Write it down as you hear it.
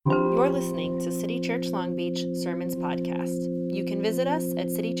You're listening to City Church Long Beach Sermons Podcast. You can visit us at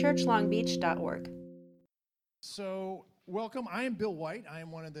citychurchlongbeach.org. So, welcome. I am Bill White. I am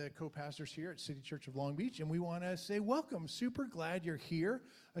one of the co-pastors here at City Church of Long Beach, and we want to say welcome. Super glad you're here,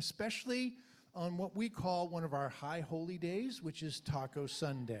 especially on what we call one of our high holy days, which is Taco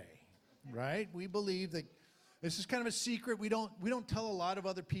Sunday, right? We believe that this is kind of a secret. We don't tell a lot of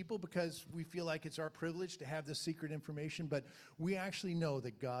other people because we feel like it's our privilege to have this secret information, but we actually know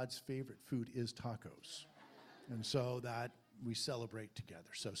that God's favorite food is tacos. And so that we celebrate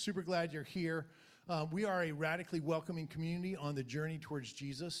together. So super glad you're here. We are a radically welcoming community on the journey towards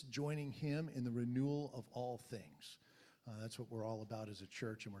Jesus, joining him in the renewal of all things. That's what we're all about as a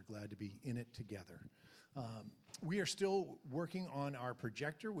church, and we're glad to be in it together. We are still working on our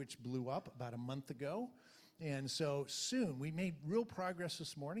projector, which blew up about a month ago. And so soon, we made real progress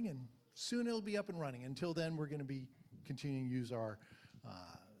this morning, and soon it'll be up and running. Until then, we're going to be continuing to use our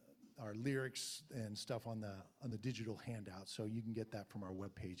lyrics and stuff on the digital handout, so you can get that from our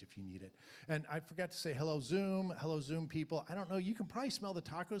webpage if you need it. And I forgot to say hello Zoom people. I don't know, you can probably smell the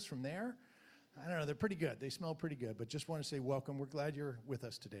tacos from there. I don't know, they're pretty good. They smell pretty good, but just want to say welcome. We're glad you're with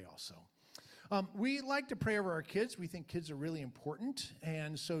us today also. We like to pray over our kids. We think kids are really important,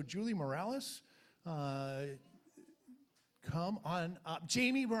 and so Julie Morales, come on up.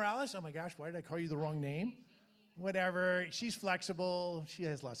 Jamie Morales, oh my gosh, why did I call you the wrong name? Whatever, she's flexible, she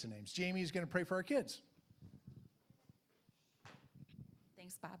has lots of names. Jamie's going to pray for our kids.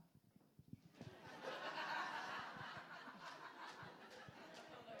 Thanks, Bob.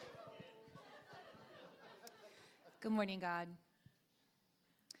 Good morning, God.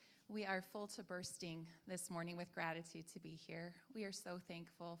 We are full to bursting this morning with gratitude to be here. We are so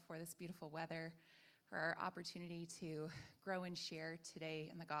thankful for this beautiful weather, for our opportunity to grow and share today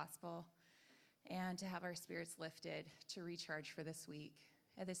in the gospel, and to have our spirits lifted to recharge for this week.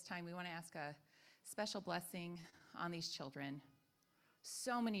 At this time, we want to ask a special blessing on these children.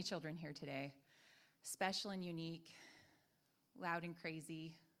 So many children here today, special and unique, loud and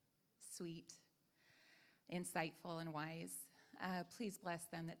crazy, sweet, insightful and wise. Please bless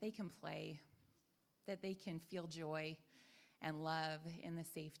them that they can play, that they can feel joy and love in the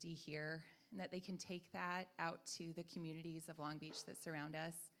safety here, and that they can take that out to the communities of Long Beach that surround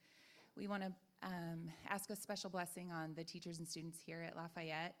us. We want to ask a special blessing on the teachers and students here at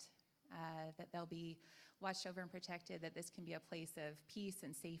Lafayette, that they'll be watched over and protected, that this can be a place of peace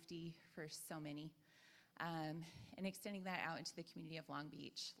and safety for so many, and extending that out into the community of Long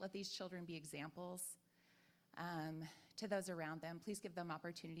Beach. Let these children be examples to those around them. Please give them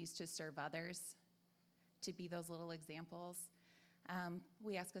opportunities to serve others, to be those little examples.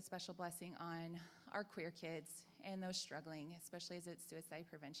 We ask a special blessing on our queer kids and those struggling, especially as it's Suicide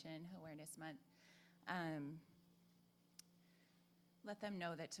Prevention Awareness Month. Let them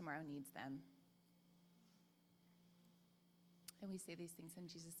know that tomorrow needs them. And we say these things in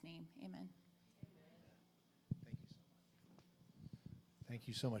Jesus' name. Amen. Thank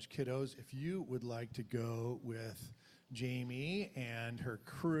you so much, kiddos. If you would like to go with Jamie and her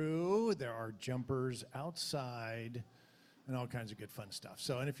crew, there are jumpers outside and all kinds of good fun stuff.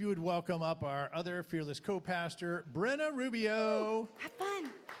 So, and if you would welcome up our other fearless co-pastor, Brenna Rubio. Have fun.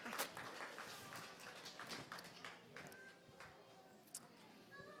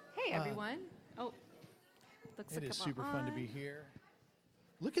 Hey, everyone. Oh, looks like It is I'm super on. fun to be here.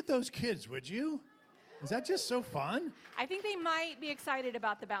 Look at those kids, would you? Is that just so fun? I think they might be excited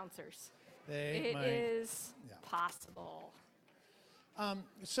about the bouncers. It is possible.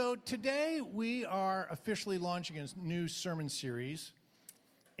 So today we are officially launching a new sermon series,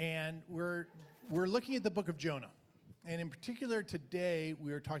 and we're looking at the book of Jonah. And in particular today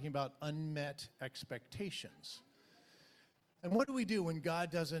we are talking about unmet expectations. And what do we do when God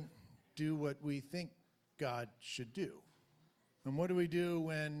doesn't do what we think God should do? And what do we do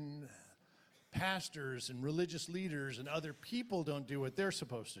when pastors and religious leaders and other people don't do what they're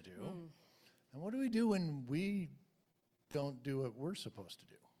supposed to do? And what do we do when we don't do what we're supposed to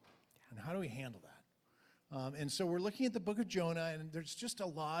do? And how do we handle that? And so we're looking at the book of Jonah, and there's just a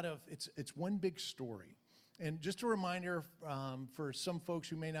lot of, it's one big story. And just a reminder for some folks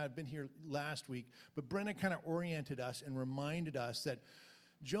who may not have been here last week, but Brenna kind of oriented us and reminded us that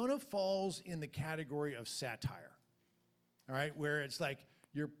Jonah falls in the category of satire, all right, where it's like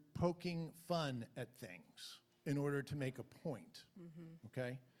you're poking fun at things in order to make a point,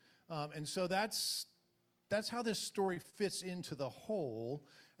 okay? And so that's how this story fits into the whole,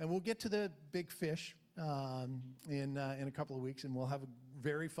 and we'll get to the big fish in a couple of weeks, and we'll have a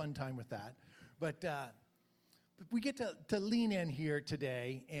very fun time with that. But we get to lean in here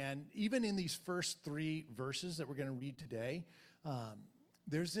today, and even in these first 3 verses that we're going to read today,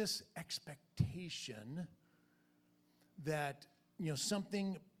 there's this expectation that,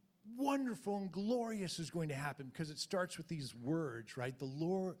 something wonderful and glorious is going to happen because it starts with these words, right? The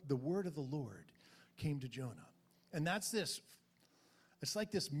word of the Lord came to Jonah. And it's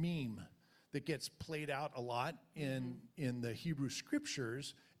like this meme that gets played out a lot in the Hebrew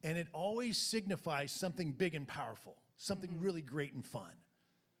scriptures, and it always signifies something big and powerful, something really great and fun.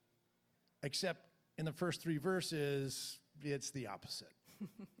 Except in the first 3 verses, it's the opposite.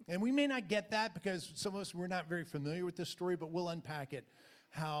 And we may not get that because some of us, we're not very familiar with this story, but we'll unpack it,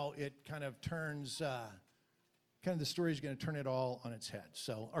 how it kind of turns, the story is going to turn it all on its head.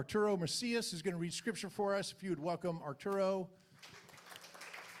 So Arturo Macias is going to read scripture for us. If you would welcome Arturo.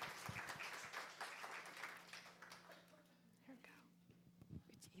 Here we go.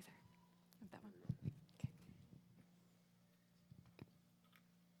 It's either. That one. Okay.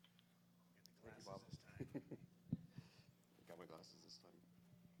 Thank you, Bob. Got my glasses this time.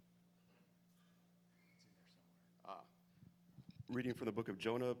 Reading from the book of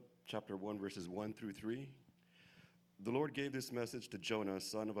Jonah, chapter 1, verses 1 through 3. The Lord gave this message to Jonah,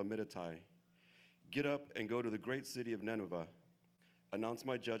 son of Amittai. Get up and go to the great city of Nineveh. Announce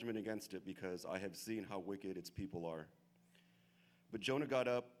my judgment against it, because I have seen how wicked its people are. But Jonah got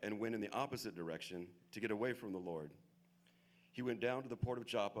up and went in the opposite direction to get away from the Lord. He went down to the port of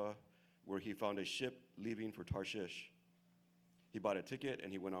Joppa, where he found a ship leaving for Tarshish. He bought a ticket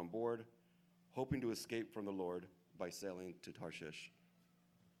and he went on board, hoping to escape from the Lord by sailing to Tarshish.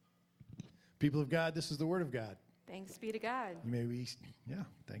 People of God, this is the word of God. Thanks be to God.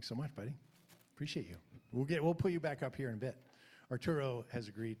 Thanks so much, buddy. Appreciate you. We'll put you back up here in a bit. Arturo has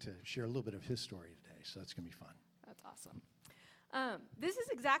agreed to share a little bit of his story today, so that's going to be fun. That's awesome. This is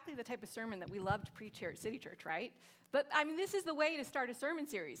exactly the type of sermon that we love to preach here at City Church, right? But this is the way to start a sermon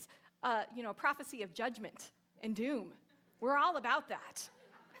series. Prophecy of judgment and doom. We're all about that,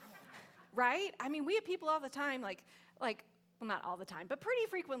 right? We have people all the time, well, not all the time, but pretty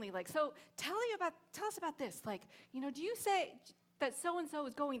frequently, so tell us about this. Do you say that so-and-so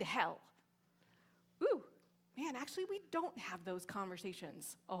is going to hell? Ooh, man, actually, we don't have those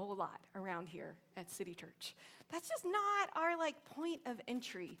conversations a whole lot around here at City Church. That's just not our, point of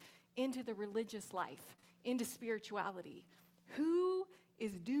entry into the religious life, into spirituality. Who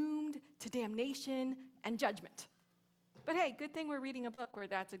is doomed to damnation and judgment? But hey, good thing we're reading a book where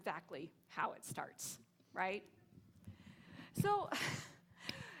that's exactly how it starts, right? So,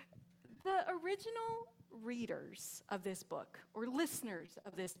 the original readers of this book, or listeners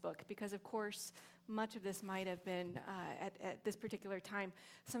of this book, because of course, much of this might have been, at this particular time,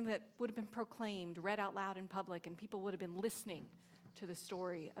 some that would have been proclaimed, read out loud in public, and people would have been listening to the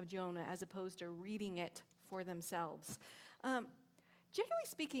story of Jonah as opposed to reading it for themselves. Generally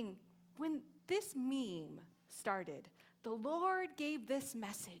speaking, when this meme started, the Lord gave this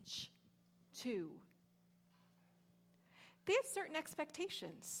message to. They had certain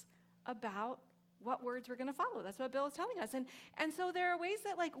expectations about what words were going to follow. That's what Bill is telling us. And so there are ways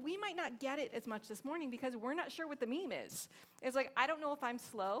that we might not get it as much this morning because we're not sure what the meme is. It's I don't know if I'm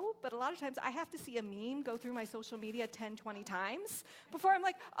slow, but a lot of times I have to see a meme go through my social media 10, 20 times before I'm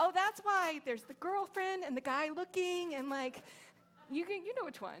oh, that's why there's the girlfriend and the guy looking and you know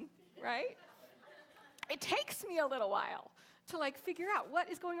which one, right? It takes me a little while to figure out what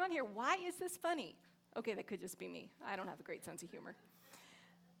is going on here. Why is this funny? Okay, that could just be me. I don't have a great sense of humor.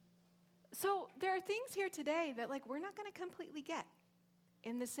 So there are things here today that we're not going to completely get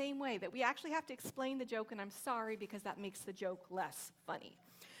in the same way that we actually have to explain the joke, and I'm sorry because that makes the joke less funny.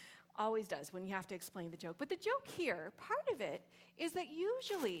 Always does when you have to explain the joke. But the joke here, part of it, is that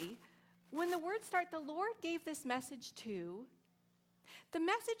usually when the words start, the Lord gave this message to, the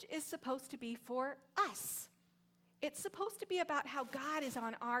message is supposed to be for us. It's supposed to be about how God is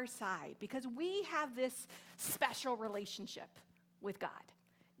on our side because we have this special relationship with God.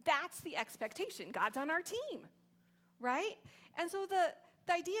 That's the expectation. God's on our team, right? And so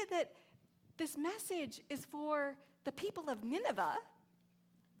the idea that this message is for the people of Nineveh,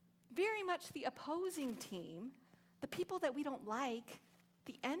 very much the opposing team, the people that we don't like,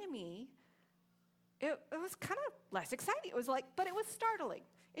 the enemy, it was kind of less exciting. It was but it was startling.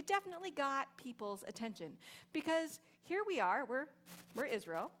 It definitely got people's attention because here we are, we're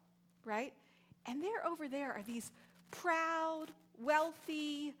Israel, right? And there over there are these proud,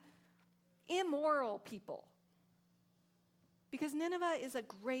 wealthy, immoral people. Because Nineveh is a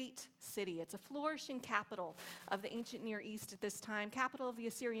great city. It's a flourishing capital of the ancient Near East at this time, capital of the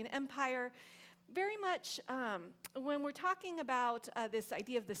Assyrian Empire. Very much, when we're talking about this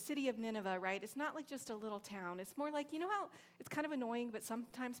idea of the city of Nineveh, right, it's not just a little town. It's more how, it's kind of annoying, but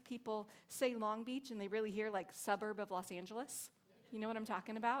sometimes people say Long Beach and they really hear suburb of Los Angeles, You know what I'm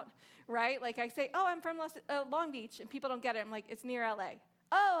talking about, right? Like I say, oh, I'm from Long Beach, and people don't get it. I'm like, it's near LA.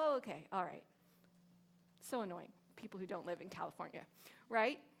 Oh, okay, all right. So annoying, people who don't live in California,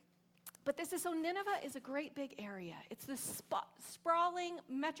 right? But so Nineveh is a great big area. It's this sprawling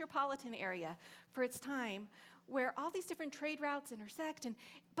metropolitan area for its time where all these different trade routes intersect,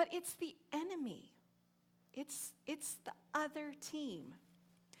 but it's the enemy. It's the other team.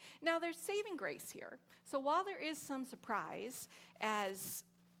 Now, there's saving grace here. So while there is some surprise as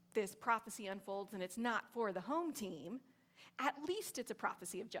this prophecy unfolds and it's not for the home team, at least it's a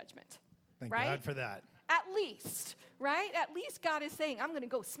prophecy of judgment. Thank right? God for that. At least, right? At least God is saying, I'm going to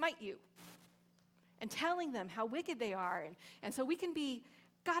go smite you. And telling them how wicked they are. And so we can be,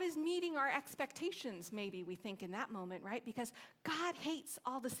 God is meeting our expectations, maybe we think in that moment, right? Because God hates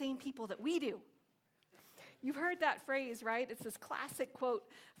all the same people that we do. You've heard that phrase, right? It's this classic quote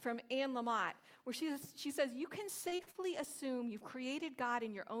from Anne Lamott, where she says, you can safely assume you've created God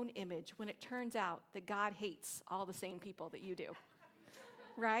in your own image when it turns out that God hates all the same people that you do.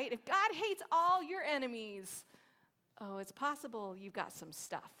 Right? If God hates all your enemies, oh, it's possible you've got some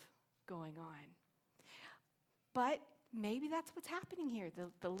stuff going on. But maybe that's what's happening here.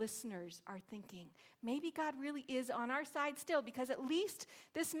 The listeners are thinking, maybe God really is on our side still, because at least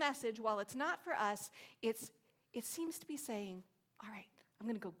this message, while it's not for us, it seems to be saying, all right, I'm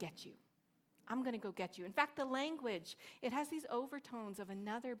going to go get you. I'm going to go get you. In fact, the language, it has these overtones of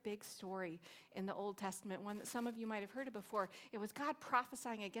another big story in the Old Testament, one that some of you might have heard of before. It was God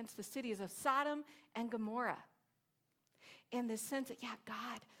prophesying against the cities of Sodom and Gomorrah. In this sense that, yeah,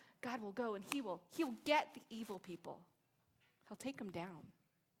 God will go and he'll get the evil people. He'll take them down.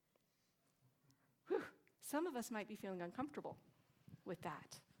 Whew. Some of us might be feeling uncomfortable with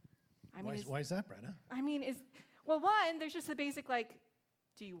that. Why is that, Brenna? One, there's just the basic,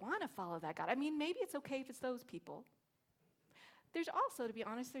 do you want to follow that God? Maybe it's okay if it's those people. There's also, to be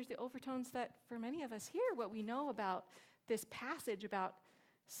honest, there's the overtones that for many of us here, what we know about this passage about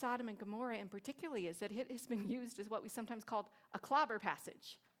Sodom and Gomorrah in particularly is that it has been used as what we sometimes called a clobber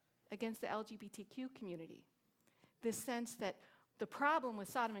passage against the LGBTQ community. This sense that the problem with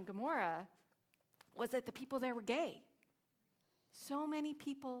Sodom and Gomorrah was that the people there were gay. So many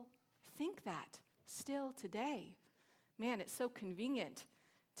people think that still today. Man, it's so convenient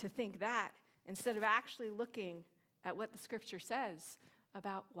to think that instead of actually looking at what the scripture says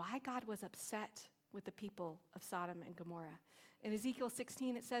about why God was upset with the people of Sodom and Gomorrah. In Ezekiel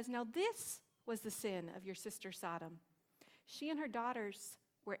 16, it says, now this was the sin of your sister Sodom. She and her daughters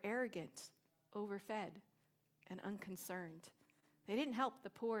were arrogant, overfed, and unconcerned. They didn't help the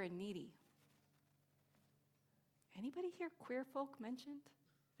poor and needy. Anybody hear queer folk mentioned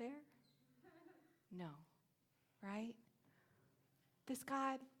there? No, right? This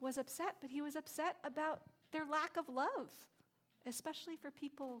God was upset, but he was upset about their lack of love, especially for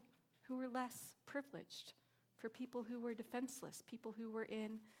people who were less privileged, for people who were defenseless, people who were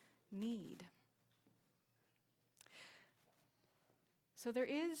in need. So there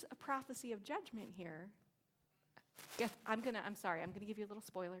is a prophecy of judgment here. I'm gonna give you a little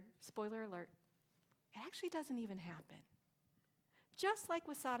spoiler alert. It actually doesn't even happen. Just like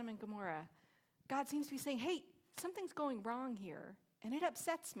with Sodom and Gomorrah, God seems to be saying, hey, something's going wrong here, and it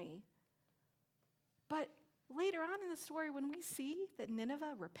upsets me. But later on in the story, when we see that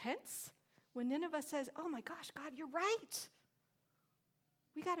Nineveh repents, when Nineveh says, oh my gosh, God, you're right.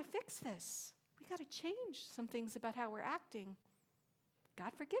 We got to fix this. We got to change some things about how we're acting.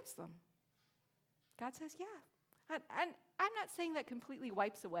 God forgives them. God says, yeah. And I'm not saying that completely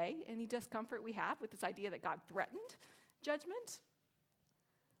wipes away any discomfort we have with this idea that God threatened judgment.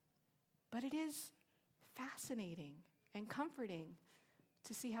 But it is fascinating and comforting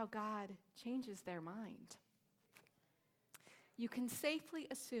to see how God changes their mind. You can safely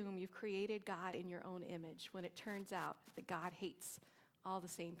assume you've created God in your own image when it turns out that God hates all the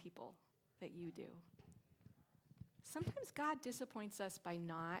same people that you do. Sometimes God disappoints us by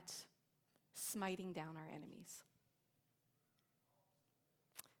not smiting down our enemies.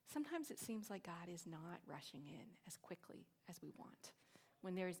 Sometimes it seems like God is not rushing in as quickly as we want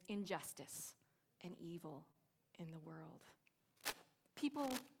when there is injustice and evil in the world. People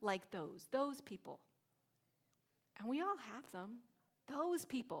like those people. And we all have them. Those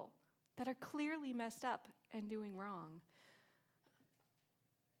people that are clearly messed up and doing wrong.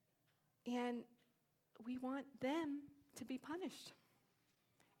 And we want them to be punished.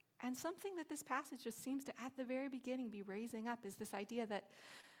 And something that this passage just seems to, at the very beginning, be raising up is this idea that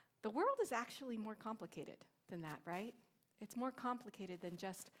the world is actually more complicated than that, right? It's more complicated than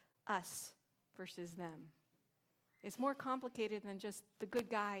just us versus them. It's more complicated than just the good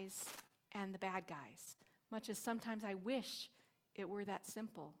guys and the bad guys, much as sometimes I wish it were that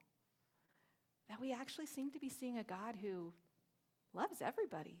simple, that we actually seem to be seeing a God who loves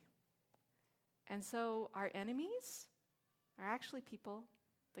everybody. And so our enemies are actually people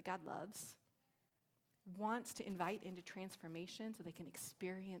that God loves, wants to invite into transformation so they can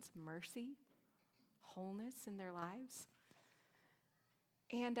experience mercy, wholeness in their lives.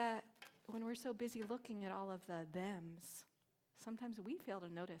 And when we're so busy looking at all of the thems, sometimes we fail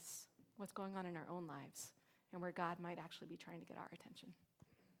to notice what's going on in our own lives and where God might actually be trying to get our attention.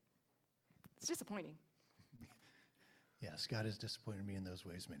 It's disappointing. Yes, God has disappointed me in those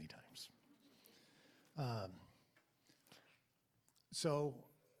ways many times. So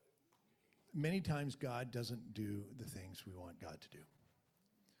many times God doesn't do the things we want God to do.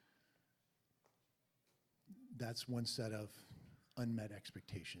 That's one set of unmet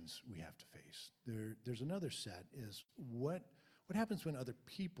expectations we have to face. There's another set is what happens when other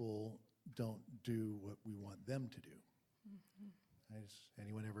people don't do what we want them to do?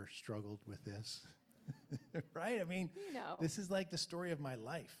 Anyone ever struggled with this? Right? I mean, This is like the story of my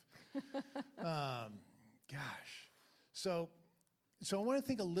life. Gosh. So I want to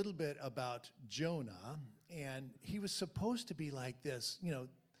think a little bit about Jonah, and he was supposed to be like this,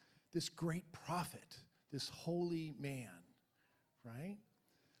 this great prophet, this holy man, right?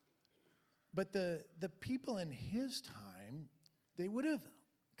 But the people in his time, they would have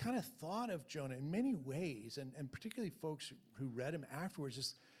kind of thought of Jonah in many ways, and particularly folks who read him afterwards,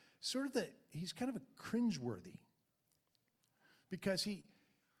 is sort of he's kind of a cringeworthy. Because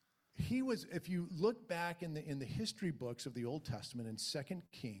he was, if you look back in the history books of the Old Testament in 2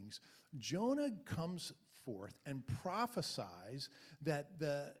 Kings, Jonah comes forth and prophesies that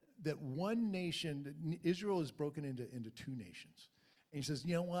one nation, Israel is broken into two nations. And he says,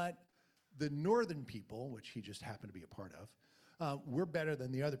 you know what? The northern people, which he just happened to be a part of, we're better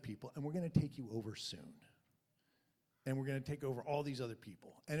than the other people, and we're going to take you over soon. And we're going to take over all these other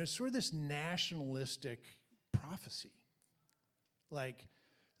people. And it's sort of this nationalistic prophecy. Like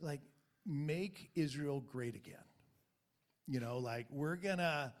make Israel great again. We're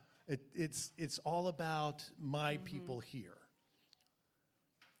gonna, it's all about my people here.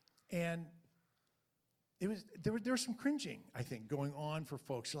 And there was some cringing, I think, going on for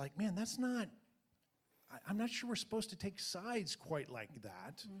folks. Like, man, that's not, I'm not sure we're supposed to take sides quite like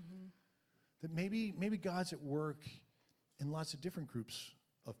that. That maybe God's at work in lots of different groups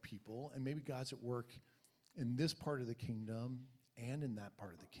of people, and maybe God's at work in this part of the kingdom and in that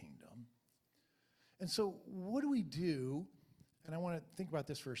part of the kingdom. And so what do we do? And I want to think about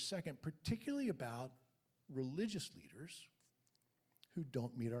this for a second, particularly about religious leaders who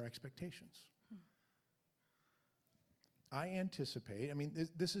don't meet our expectations. I anticipate,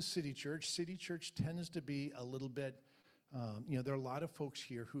 this is City Church. City Church tends to be a little bit, there are a lot of folks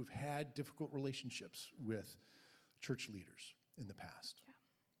here who've had difficult relationships with church leaders in the past.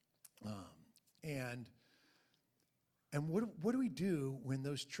 Yeah. And what do we do when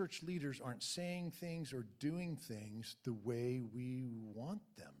those church leaders aren't saying things or doing things the way we want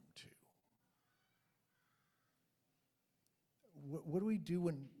them to? What do we do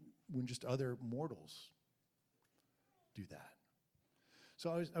when just other mortals do that?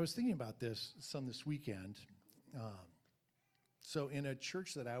 So I was thinking about this weekend. So in a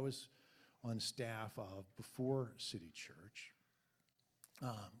church that I was on staff of before City Church,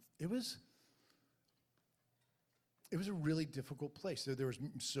 it was a really difficult place. There was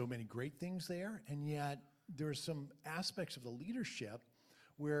so many great things there, and yet there were some aspects of the leadership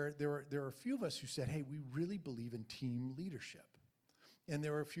where there are a few of us who said, hey, we really believe in team leadership. And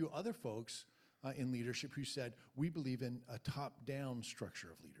there were a few other folks in leadership who said, we believe in a top-down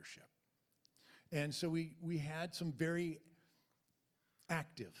structure of leadership. And so we had some very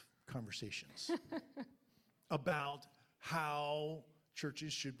active conversations about how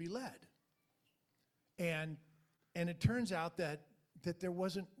churches should be led. And it turns out that there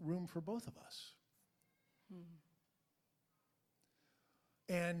wasn't room for both of us.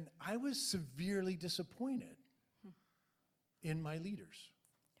 And I was severely disappointed in my leaders.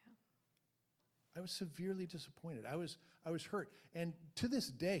 Yeah. I was severely disappointed. I was hurt. And to this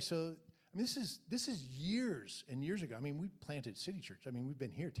day, so this is years and years ago. We planted City Church. We've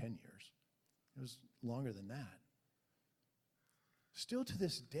been here 10 years. It was longer than that. Still to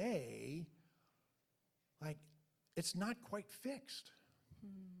this day, it's not quite fixed.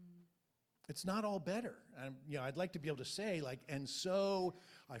 It's not all better. I'd like to be able to say, and so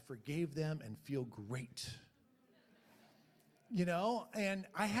I forgave them and feel great. And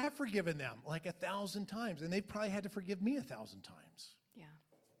I have forgiven them 1,000 times, and they've probably had to forgive me 1,000 times. Yeah.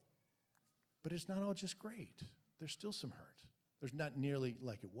 But it's not all just great. There's still some hurt. There's not nearly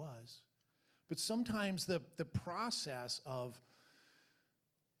like it was. But sometimes the process of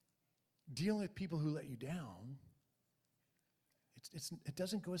dealing with people who let you down, it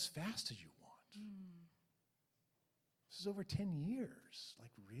doesn't go as fast as you want. This is over 10 years.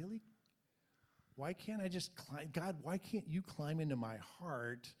 Like, really? Why can't I just climb? God, why can't you climb into my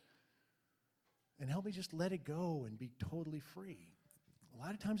heart and help me just let it go and be totally free? A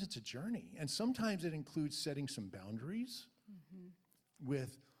lot of times it's a journey. And sometimes it includes setting some boundaries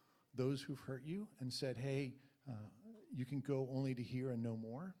with those who've hurt you and said, hey, you can go only to here and no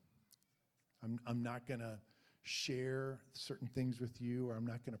more. I'm not going to share certain things with you, or I'm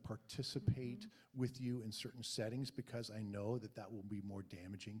not going to participate with you in certain settings because I know that will be more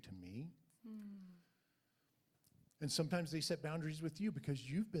damaging to me. And sometimes they set boundaries with you because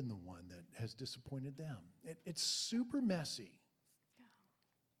you've been the one that has disappointed them. It's super messy. Yeah.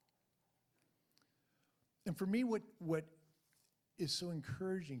 And for me, what is so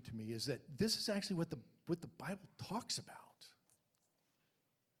encouraging to me is that this is actually what the Bible talks about.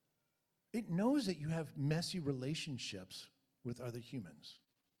 It knows that you have messy relationships with other humans.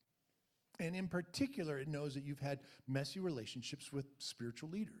 And in particular, it knows that you've had messy relationships with spiritual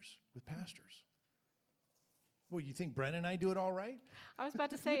leaders, with pastors. Well, you think Brent and I do it all right? I was about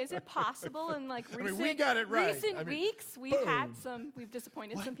to say, is it possible in like recent, we got it right. recent weeks we've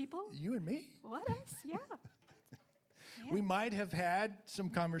disappointed some people? You and me? What else? Yeah. We might have had some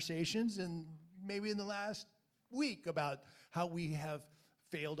conversations maybe in the last week about how we have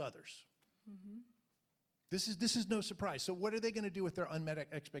failed others. This is no surprise. So what are they going to do with their unmet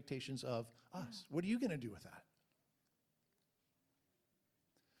expectations of us? What are you going to do with that?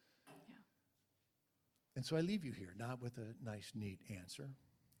 Yeah. And so I leave you here, not with a nice, neat answer,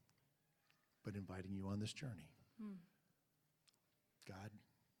 but inviting you on this journey. God,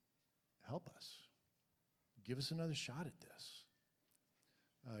 help us. Give us another shot at this.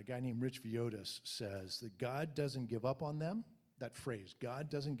 A guy named Rich Viotis says that God doesn't give up on them. That phrase, God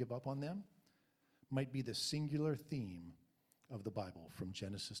doesn't give up on them, might be the singular theme of the Bible from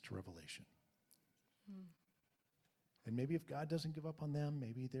Genesis to Revelation. And maybe if God doesn't give up on them,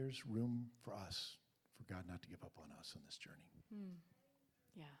 maybe there's room for us, for God not to give up on us on this journey.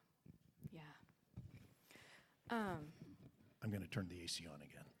 Yeah. Yeah. I'm going to turn the AC on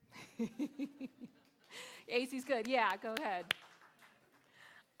again. AC's good. Yeah, go ahead.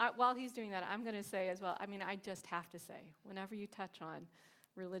 While he's doing that, I'm going to say as well, I just have to say, whenever you touch on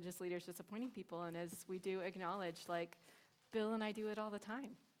religious leaders disappointing people, and as we do acknowledge, like Bill and I do it all the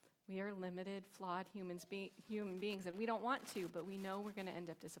time. We are limited, flawed human beings, and we don't want to, but we know we're going to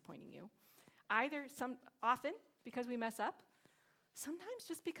end up disappointing you. Often because we mess up, sometimes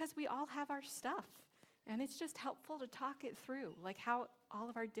just because we all have our stuff. And it's just helpful to talk it through, like how all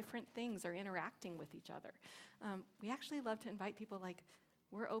of our different things are interacting with each other. We actually love to invite people, like,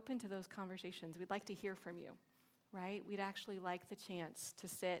 we're open to those conversations. We'd like to hear from you, right? We'd actually like the chance to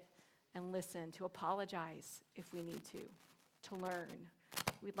sit and listen, to apologize if we need to learn.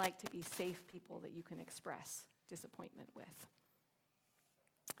 We'd like to be safe people that you can express disappointment with.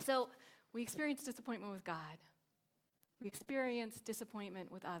 So we experience disappointment with God. We experience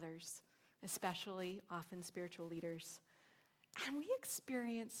disappointment with others, especially often spiritual leaders. And we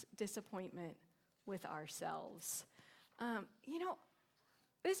experience disappointment with ourselves.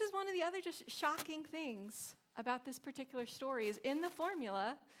 This is one of the other just shocking things about this particular story is in the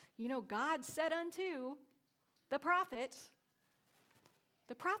formula, God said unto the prophet's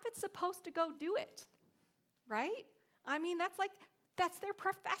supposed to go do it, right? That's their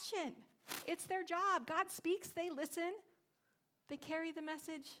profession. It's their job. God speaks, they listen. They carry the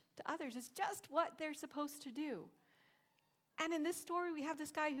message to others. It's just what they're supposed to do. And in this story, we have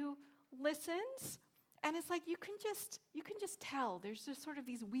this guy who listens, and it's like you can just tell. There's just sort of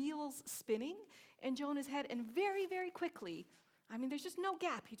these wheels spinning in Jonah's head, and very, very quickly, there's just no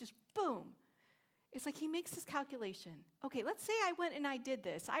gap. He just, boom. It's like he makes this calculation. Okay, let's say I went and I did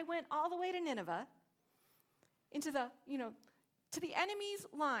this. I went all the way to Nineveh, into the, to the enemy's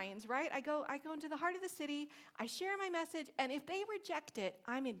lines, right? I go into the heart of the city, I share my message, and if they reject it,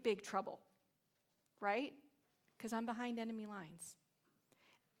 I'm in big trouble, right? Because I'm behind enemy lines.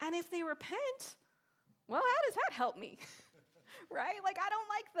 And if they repent, well, how does that help me? Right? I don't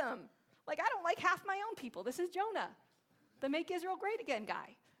like them. I don't like half my own people. This is Jonah, the Make Israel Great Again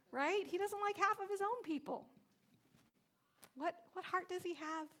guy, right? He doesn't like half of his own people. What heart does he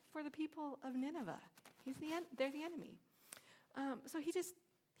have for the people of Nineveh? They're the enemy. So he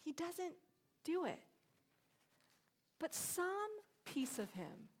doesn't do it. But some piece of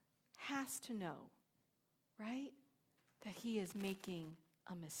him has to know, right, that he is making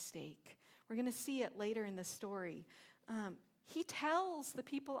a mistake. We're going to see it later in the story. He tells the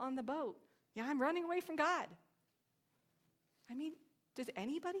people on the boat, yeah, I'm running away from God. Does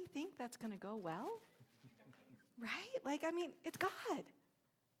anybody think that's going to go well? Right? Like, I mean, it's God.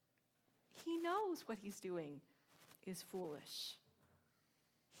 He knows what he's doing is foolish.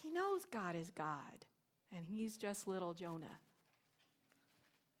 He knows God is God, and he's just little Jonah.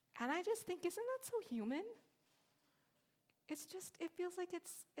 And I just think, isn't that so human? It's just, it feels like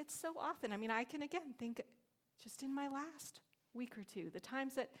it's so often. I mean, I can again think just in my last week or two, the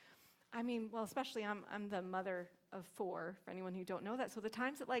times that, I mean, well, especially I'm the mother of 4, for anyone who don't know that. So the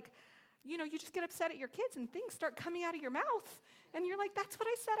times that, like, you know, you just get upset at your kids and things start coming out of your mouth. And you're like, that's what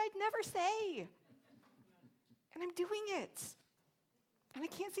I said I'd never say. And I'm doing it. And I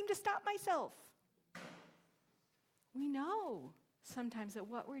can't seem to stop myself. We know sometimes that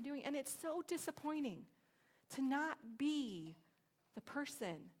what we're doing, and it's so disappointing to not be the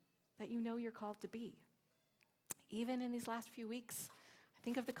person that you know you're called to be. Even in these last few weeks, I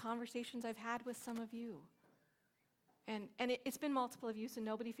think of the conversations I've had with some of you. And it's been multiple of you, so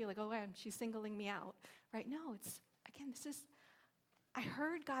nobody feel like, oh, she's singling me out. Right? No, it's, again, I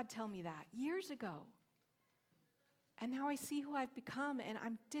heard God tell me that years ago. And now I see who I've become, and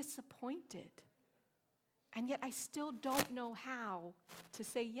I'm disappointed. And yet I still don't know how to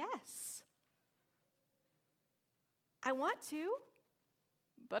say yes. I want to,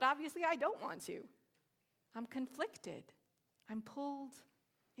 but obviously I don't want to. I'm conflicted. I'm pulled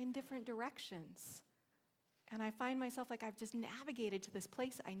in different directions. And I find myself like I've just navigated to this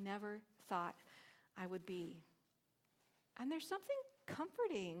place I never thought I would be. And there's something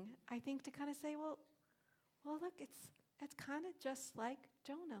comforting, I think, to kind of say, well, look, it's kind of just like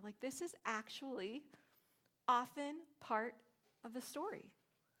Jonah. Like, this is actually often part of the story.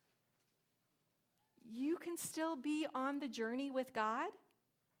 You can still be on the journey with God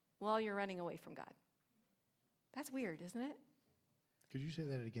while you're running away from God. That's weird, isn't it? Could you say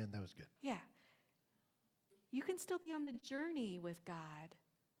that again? That was good. Yeah. You can still be on the journey with God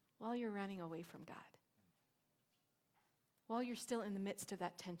while you're running away from God. While you're still in the midst of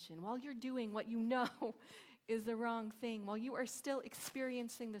that tension, while you're doing what you know is the wrong thing, while you are still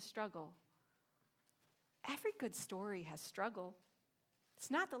experiencing the struggle. Every good story has struggle.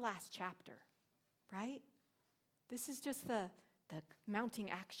 It's not the last chapter, right? This is just the mounting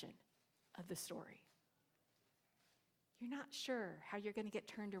action of the story. You're not sure how you're going to get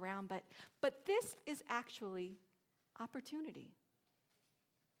turned around, but this is actually opportunity.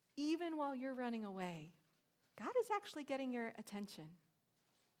 Even while you're running away, God is actually getting your attention.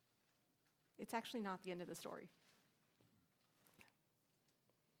 It's actually not the end of the story.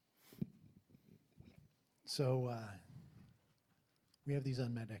 So we have these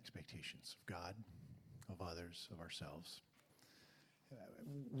unmet expectations of God, of others, of ourselves.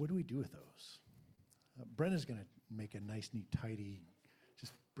 What do we do with those? Brenna's going to make a nice, neat, tidy,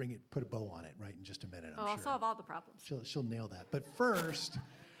 just put a bow on it, right, in just a minute, I'm I'll sure. solve all the problems. She'll nail that. But first,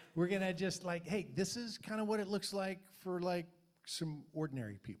 we're going to just hey, this is kind of what it looks like for some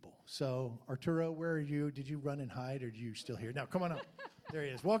ordinary people. So Arturo, where are you? Did you run and hide, or are you still here? Now, come on up. There he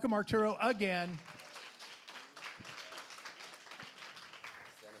is. Welcome, Arturo, again.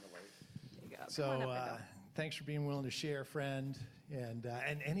 So thanks for being willing to share, friend. And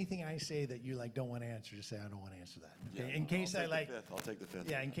anything I say that you don't want to answer, just say I don't want to answer that. Okay? Yeah, In case I'll take the fifth.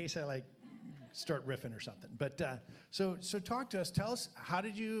 Yeah, in case I start riffing or something. But so talk to us. Tell us,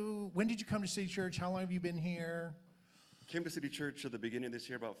 when did you come to City Church? How long have you been here? Came to City Church at the beginning of this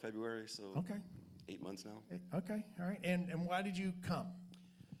year, about February, so Okay. 8 months now. Okay, all right. And why did you come?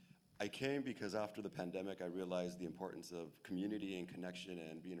 I came because after the pandemic, I realized the importance of community and connection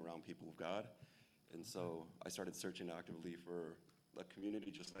and being around people of God. And so I started searching actively for a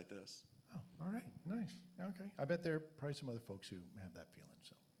community just like this. Oh, all right, nice. Okay. I bet there are probably some other folks who have that feeling,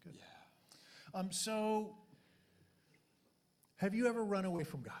 so good. Yeah. So have you ever run away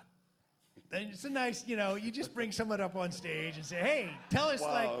from God? And it's a nice, you just bring someone up on stage and say, hey, tell us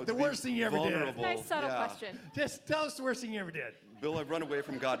Wow, the to be worst thing you ever did. vulnerable. Nice subtle Yeah. question. Just tell us the worst thing you ever did. Bill, I've run away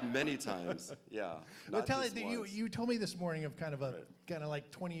from God many times. Yeah. Well, not tell just it. once. You told me this morning of kind of like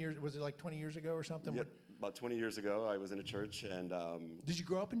 20 years. Was it like 20 years ago or something? Yep. About 20 years ago, I was in a church, and Did you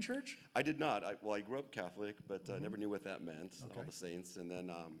grow up in church? I did not. I grew up Catholic, but never knew what that meant, all Okay. the saints. And then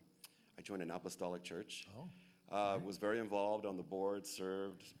I joined an apostolic church. Oh. Was very involved on the board,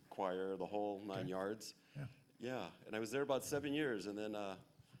 served, choir, the whole 9 yards. Yeah. Yeah, and I was there about 7 years, and then I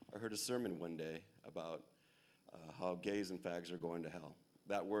heard a sermon one day about how gays and fags are going to hell.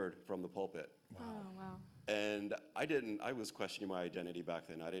 That word from the pulpit. Oh, wow. And I was questioning my identity back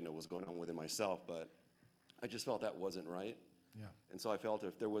then. I didn't know what was going on within myself, but I just felt that wasn't right. Yeah. And so I felt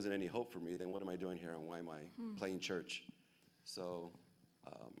if there wasn't any hope for me, then what am I doing here and why am I playing church? So,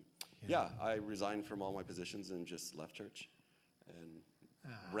 I resigned from all my positions and just left church. and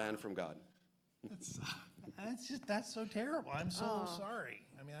ran from God. That's so terrible. I'm so sorry.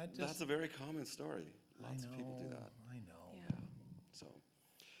 I mean, That's a very common story. Lots of people do that. I know. Yeah. So,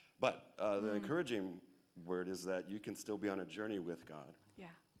 but the encouraging word is that you can still be on a journey with God Yeah.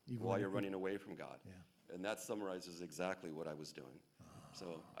 while you're running away from God. Yeah. And that summarizes exactly what I was doing.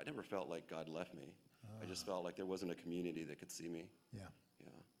 So I never felt like God left me. I just felt like there wasn't a community that could see me. Yeah. Yeah.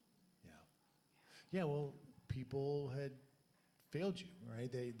 Yeah. Yeah. Well, people had failed you,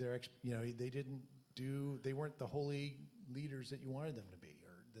 right? They weren't the holy leaders that you wanted them to be,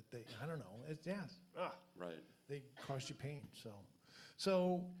 or that they, I don't know. Right. They caused you pain.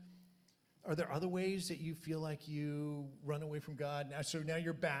 So are there other ways that you feel like you run away from God? Now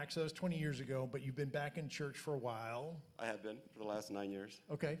you're back. So that was 20 years ago, but you've been back in church for a while. I have been for the last 9 years.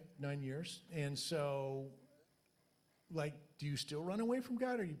 Okay, 9 years. And so, like, do you still run away from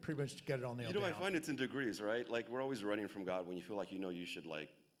God, or you pretty much get it all nailed down? I find it's in degrees, right? Like, we're always running from God when you feel like you should, like,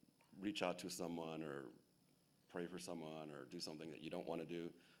 reach out to someone or pray for someone or do something that you don't want to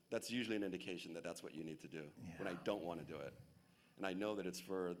do. That's usually an indication that that's what you need to do when I don't want to do it. And I know that it's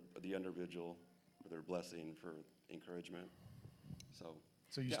for the individual, for their blessing, for encouragement. So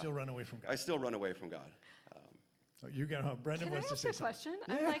you still run away from God? I still run away from God. Brendan Can I wants to ask say a something. question?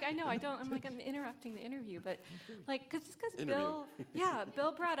 I'm interrupting the interview, but like, because Interview.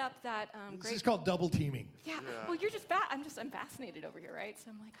 Bill brought up that This great. is called double teaming. Yeah. Well, I'm fascinated over here, right?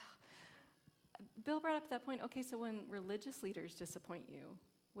 So I'm like, Bill brought up that point. Okay, so when religious leaders disappoint you,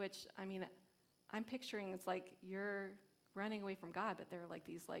 which I mean, I'm picturing it's like you're running away from God, but they're like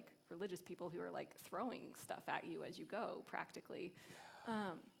these like religious people who are like throwing stuff at you as you go, practically.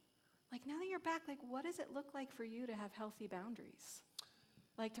 Like now that you're back, like what does it look like for you to have healthy boundaries,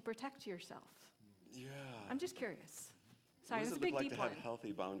 like to protect yourself? Yeah. I'm just curious. Sorry, What that's does a it big look like deep to one. have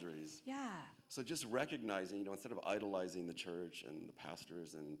healthy boundaries? Yeah. So just recognizing, instead of idolizing the church and the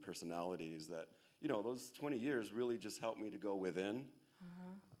pastors and personalities, that, those 20 years really just helped me to go within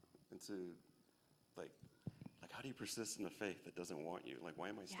and to, like, how do you persist in a faith that doesn't want you? Like, why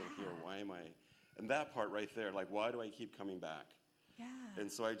am I still here? Why am I? And that part right there, like, why do I keep coming back? Yeah.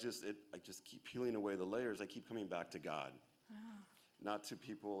 And so I just keep peeling away the layers. I keep coming back to God, not to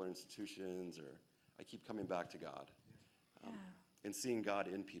people or institutions, or I keep coming back to God and seeing God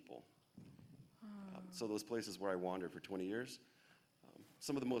in people. So those places where I wandered for 20 years,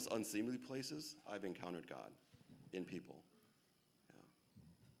 some of the most unseemly places, I've encountered God in people.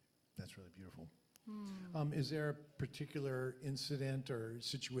 That's really beautiful. Is there a particular incident or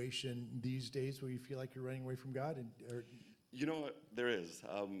situation these days where you feel like you're running away from God? There is.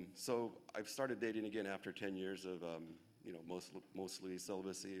 So I've started dating again after 10 years of, mostly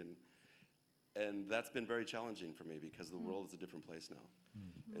celibacy, and that's been very challenging for me because the world is a different place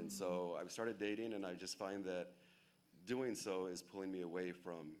now. And so I've started dating, and I just find that doing so is pulling me away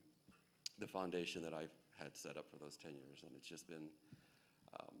from the foundation that I've had set up for those 10 years. And it's just been,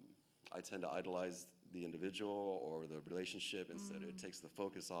 I tend to idolize the individual or the relationship instead. It takes the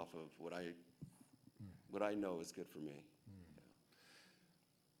focus off of what I know is good for me.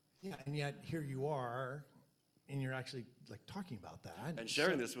 Yeah, and yet here you are, and you're actually like talking about that. And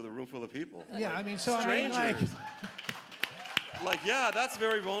sharing this with a room full of people. Yeah, I mean, Strangers. That's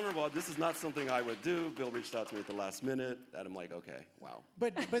very vulnerable. This is not something I would do. Bill reached out to me at the last minute, and I'm like, okay, wow.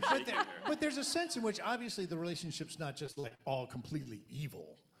 But there's a sense in which obviously the relationship's not just like all completely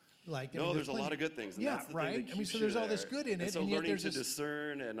evil. There's a lot of good things. And Yeah, that's the right. thing that I mean, keeps so you there's all there. this good in it, And so and yet learning there's to this-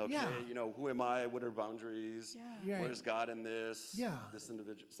 discern and who am I? What are boundaries? Yeah. What is God in this? Yeah. This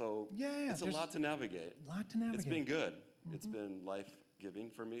individual. So there's it's a lot to navigate. A lot to navigate. It's been good. It's been life-giving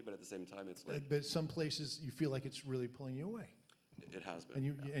for me, but at the same time, it's like But some places you feel like it's really pulling you away, it has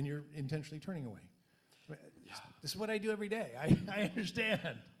been. and you're intentionally turning away. This is what I do every day. I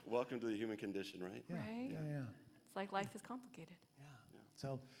understand. Welcome to the human condition, right? Yeah, Right? Yeah. It's like life is complicated.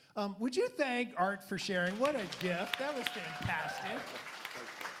 So, would you thank Art for sharing? What a gift! That was fantastic.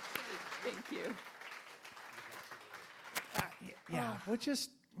 Thank you. Yeah,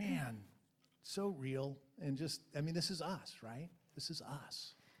 man, so real, and this is us, right? This is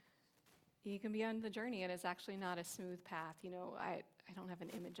us. You can be on the journey, and it's actually not a smooth path. I don't have an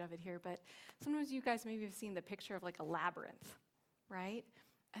image of it here, but sometimes you guys maybe have seen the picture of like a labyrinth, right?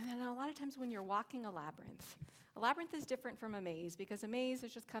 And then a lot of times when you're walking a labyrinth is different from a maze, because a maze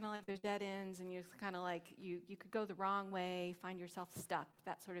is just kind of like there's dead ends, and you're kind of like you could go the wrong way, find yourself stuck,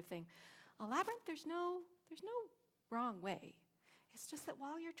 that sort of thing. A labyrinth, there's no wrong way. It's just that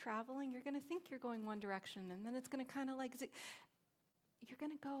while you're traveling, you're going to think you're going one direction, and then it's going to kind of like you're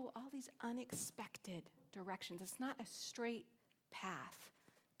going to go all these unexpected directions. It's not a straight path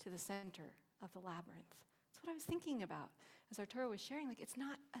to the center of the labyrinth. That's what I was thinking about as Arturo was sharing, like it's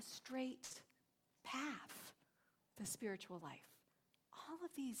not a straight path, the spiritual life. All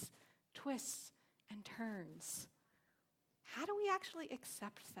of these twists and turns. How do we actually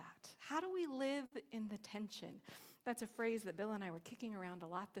accept that? How do we live in the tension? That's a phrase that Bill and I were kicking around a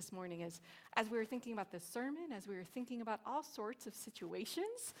lot this morning as we were thinking about this sermon, as we were thinking about all sorts of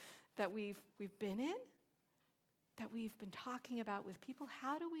situations that we've been in, that we've been talking about with people.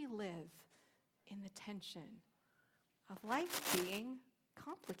 How do we live in the tension of life being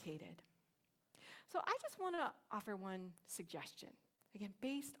complicated? So I just want to offer one suggestion, again,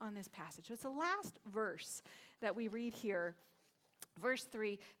 based on this passage. So it's the last verse that we read here, verse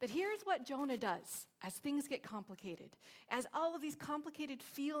 3, that here's what Jonah does as things get complicated. As all of these complicated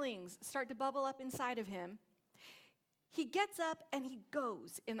feelings start to bubble up inside of him, he gets up and he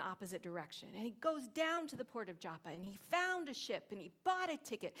goes in the opposite direction. And he goes down to the port of Joppa, and he found a ship, and he bought a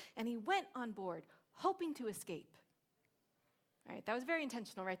ticket, and he went on board, hoping to escape. All right, that was very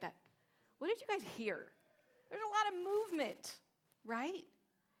intentional, right? What did you guys hear? There's a lot of movement, right?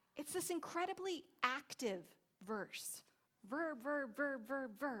 It's this incredibly active verse. Verb, verb, verb,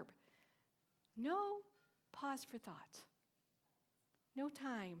 verb, verb. No pause for thought. No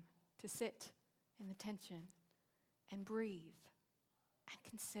time to sit in the tension and breathe and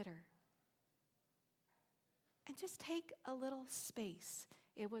consider. And just take a little space.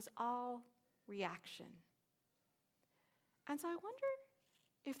 It was all reaction. And so I wonder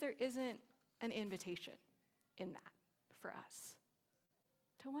if there isn't an invitation in that for us.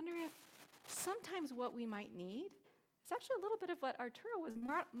 To wonder if sometimes what we might need is actually a little bit of what Arturo was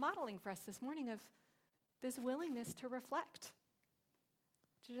modeling for us this morning, of this willingness to reflect.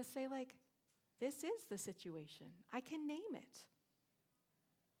 To just say, like, this is the situation. I can name it.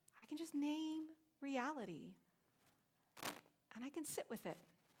 I can just name reality. And I can sit with it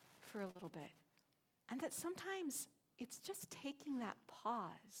for a little bit. And that sometimes it's just taking that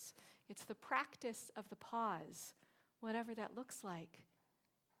pause. It's the practice of the pause, whatever that looks like,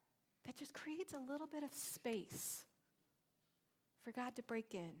 that just creates a little bit of space for God to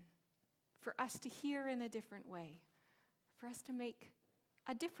break in, for us to hear in a different way, for us to make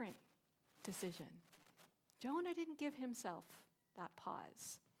a different decision. Jonah didn't give himself that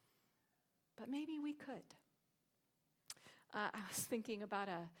pause, but maybe we could. I was thinking about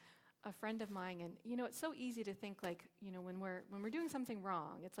a friend of mine, and it's so easy to think, like, when we're doing something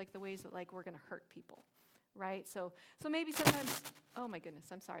wrong, it's like the ways that, like, we're going to hurt people, right? So maybe sometimes, oh my goodness,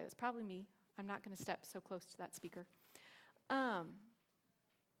 I'm sorry, that's probably me. I'm not going to step so close to that speaker.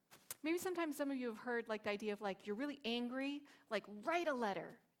 Maybe sometimes some of you have heard, like, the idea of, like, you're really angry, like, write a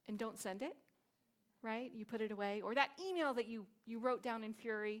letter and don't send it, right? You put it away. Or that email that you wrote down in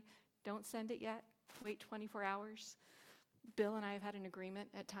fury, don't send it yet. Wait 24 hours. Bill and I have had an agreement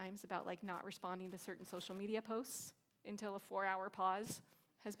at times about, like, not responding to certain social media posts until a 4-hour pause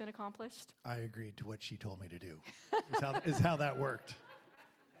has been accomplished. I agreed to what she told me to do, is how that worked.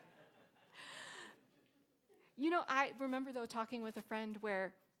 I remember, though, talking with a friend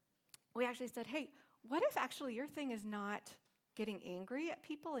where we actually said, hey, what if actually your thing is not getting angry at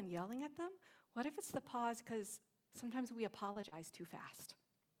people and yelling at them? What if it's the pause because sometimes we apologize too fast?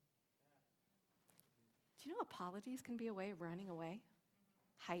 Do you know apologies can be a way of running away,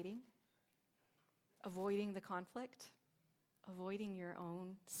 hiding, avoiding the conflict, avoiding your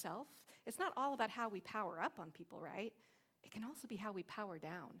own self? It's not all about how we power up on people, right? It can also be how we power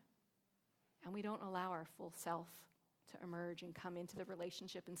down. And we don't allow our full self to emerge and come into the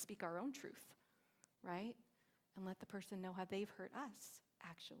relationship and speak our own truth, right? And let the person know how they've hurt us,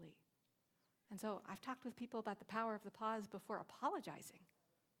 actually. And so I've talked with people about the power of the pause before apologizing.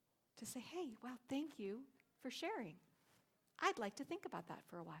 To say, hey, well, thank you for sharing. I'd like to think about that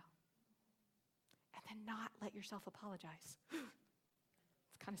for a while. And then not let yourself apologize.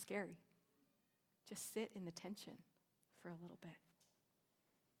 It's kind of scary. Just sit in the tension for a little bit.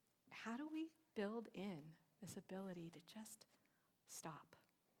 How do we build in this ability to just stop?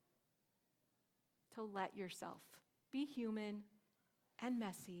 To let yourself be human and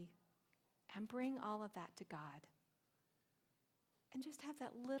messy and bring all of that to God. And just have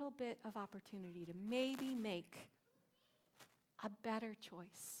that little bit of opportunity to maybe make a better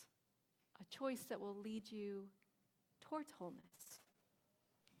choice. A choice that will lead you towards wholeness.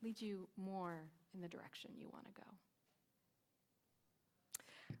 Lead you more in the direction you want to go.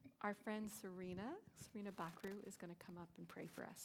 Our friend Serena Bakru is going to come up and pray for us.